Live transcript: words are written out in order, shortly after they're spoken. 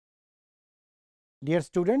Dear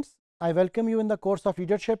students, I welcome you in the course of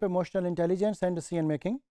Leadership, Emotional Intelligence and Decision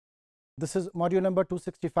Making. This is module number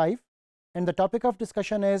 265 and the topic of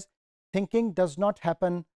discussion is thinking does not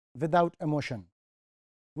happen without emotion.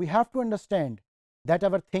 We have to understand that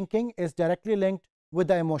our thinking is directly linked with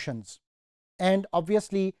the emotions, and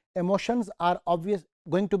obviously emotions are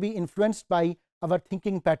going to be influenced by our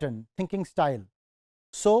thinking pattern, thinking style.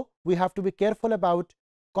 So we have to be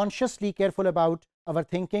consciously careful about our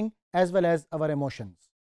thinking as well as our emotions.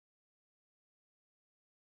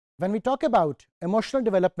 When we talk about emotional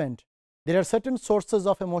development, there are certain sources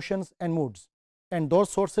of emotions and moods, and those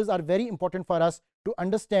sources are very important for us to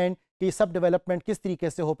understand कि सब development किस तरीके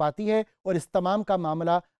से हो पाती है और इस तमाम का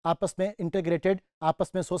मामला आपस में इंटीग्रेटेड,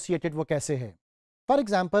 आपस में एसोसिएटेड वो कैसे है. For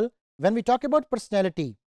example, when we talk about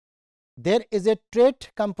personality, there is a trait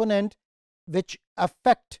component which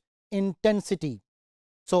affect intensity.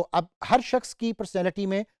 So अब हर शख्स की पर्सनैलिटी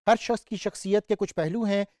में, हर शख्स की शख्सियत के कुछ पहलू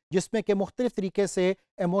हैं जिसमें कि मुख्तलिफ तरीके से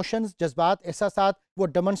इमोशंस, जज्बात, एहसासात वो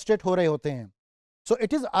डेमोन्स्ट्रेट हो रहे होते हैं. So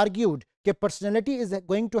it is argued कि personality is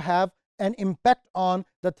going to have an impact on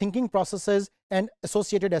the thinking processes and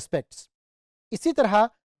associated aspects. इसी तरह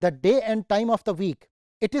the day and time of the week,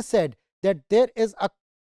 it is said that there is a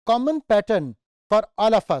common pattern for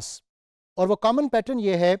all of us. और वो common pattern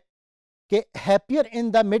ये है कि happier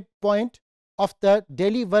in the midpoint of the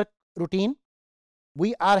daily work routine,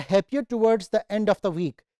 we are happier towards the end of the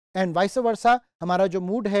week, and vice versa. हमारा जो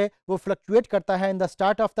mood है वो fluctuate करता है in the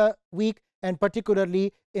start of the week and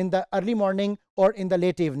particularly in the early morning or in the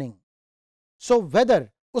late evening. So whether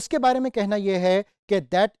उसके बारे में कहना ये है कि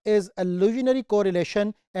that is a illusionary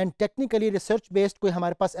correlation and technically research based कोई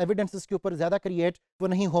हमारे पास evidences के ऊपर ज़्यादा create वो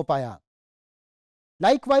नहीं हो पाया.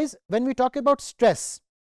 Likewise, when we talk about stress,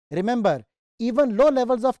 remember even low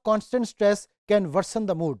levels of constant stress can worsen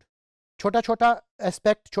the mood. छोटा छोटा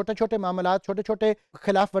एस्पेक्ट, छोटे छोटे मामलात, छोटे छोटे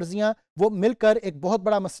खिलाफ वर्जियाँ वो मिलकर एक बहुत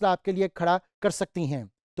बड़ा मसला आपके लिए खड़ा कर सकती हैं.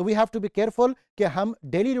 तो we have to be careful कि हम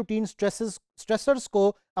डेली रूटीन स्ट्रेसर्स को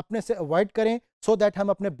अपने से अवॉइड करें सो दैट हम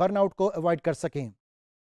अपने बर्नआउट को अवॉइड कर सकें.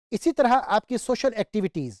 इसी तरह आपकी social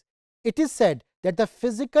activities, it is said that the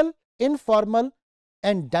physical, informal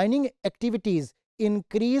and dining activities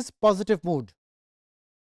increase positive mood.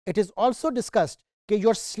 It is also discussed that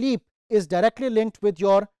your sleep is directly linked with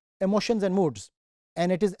your emotions and moods,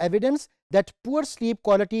 and it is evidence that poor sleep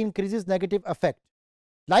quality increases negative effect.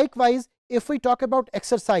 Likewise, if we talk about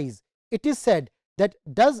exercise, it is said that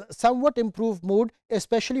does somewhat improve mood,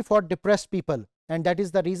 especially for depressed people, and that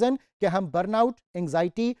is the reason कि हम burnout,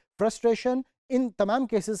 anxiety, frustration इन तमाम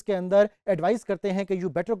cases के अंदर advice करते हैं कि you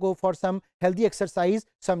better go for some healthy exercise,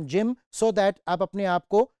 some gym, so that आप अपने आप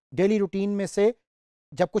को डेली रूटीन में से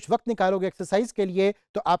जब कुछ वक्त निकालोगे एक्सरसाइज के लिए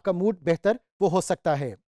तो आपका मूड बेहतर वो हो सकता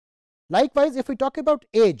है. Likewise if we talk about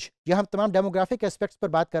as, यह हम तमाम डेमोग्राफिक एस्पेक्ट्स पर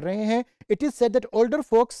बात कर रहे हैं. It is said that older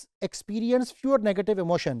focus experience fewer negative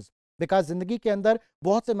emotions, because जिंदगी के अंदर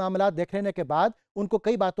बहुत से मामला देख लेने के बाद उनको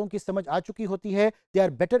कई बातों की समझ आ चुकी होती है. They are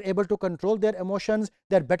better able to control their emotions,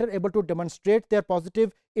 they are better able to demonstrate there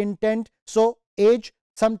positive intent. So as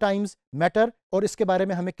sometimes matter, और इसके बारे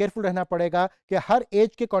में हमें केयरफुल रहना पड़ेगा कि हर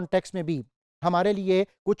एज के कॉन्टेक्स्ट में भी हमारे लिए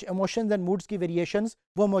कुछ इमोशंस एंड मूड्स की वेरिएशंस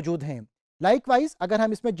वो मौजूद हैं. लाइकवाइज अगर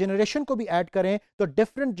हम इसमें जनरेशन को भी ऐड करें तो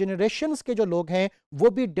डिफरेंट जनरेशन्स के जो लोग हैं वो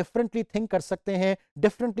भी डिफरेंटली थिंक कर सकते हैं,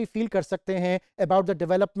 डिफरेंटली फील कर सकते हैं about the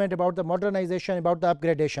development, about the modernisation, about the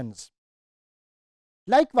upgradations.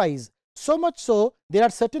 Likewise, so much so, there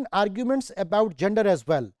are certain arguments about gender as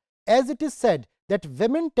well, as it is said that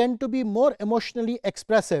women tend to be more emotionally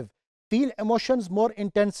expressive, feel emotions more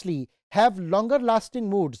intensely, have longer lasting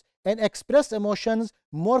moods, and express emotions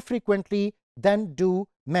more frequently than do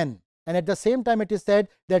men. And at the same time, it is said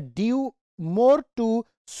that due more to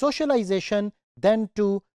socialization than to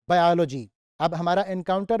biology. अब हमारा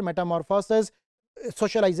encounter, metamorphosis,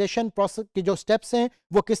 socialisation process के जो steps हैं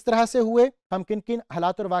वो किस तरह से हुए, हम किन किन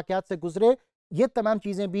हालात और वाक़यात से गुजरे, ये तमाम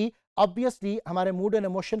चीज़ें भी ऑब्वियसली हमारे मूड एंड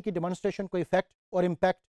इमोशन की डेमोन्स्ट्रेशन को इफेक्ट और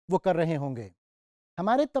इम्पैक्ट वो कर रहे होंगे.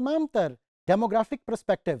 हमारे तमाम तर डेमोग्राफिक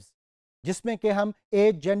पर्सपेक्टिव्स जिसमें कि हम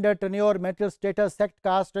as, gender, tenure, marital status, sect,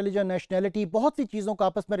 cast, religion, nationality, बहुत सी चीज़ों को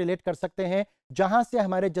आपस में रिलेट कर सकते हैं जहाँ से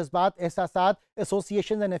हमारे जज्बात, एहसासात,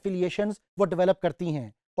 एसोसिएशन एंड एफिलिएशंस वो डेवलप करती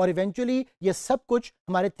हैं, और इवेंचुअली ये सब कुछ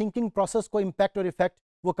हमारे थिंकिंग प्रोसेस को इम्पैक्ट और इफेक्ट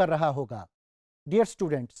वो कर रहा होगा. डियर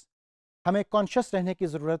स्टूडेंट्स, हमें कॉन्शियस रहने की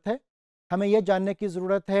ज़रूरत है. हमें यह जानने की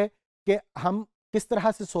ज़रूरत है कि हम किस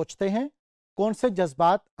तरह से सोचते हैं, कौन से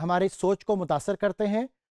जज्बात हमारी सोच को मुतासर करते हैं.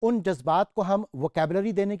 उन जज्बात को हम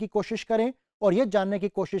वोकैबुलरी देने की कोशिश करें और यह जानने की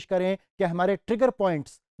कोशिश करें कि हमारे ट्रिगर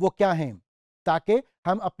पॉइंट्स वो क्या हैं, ताकि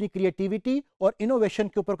हम अपनी क्रिएटिविटी और इनोवेशन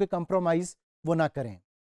के ऊपर कोई कंप्रोमाइज़ वो ना करें.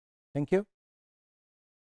 Thank you.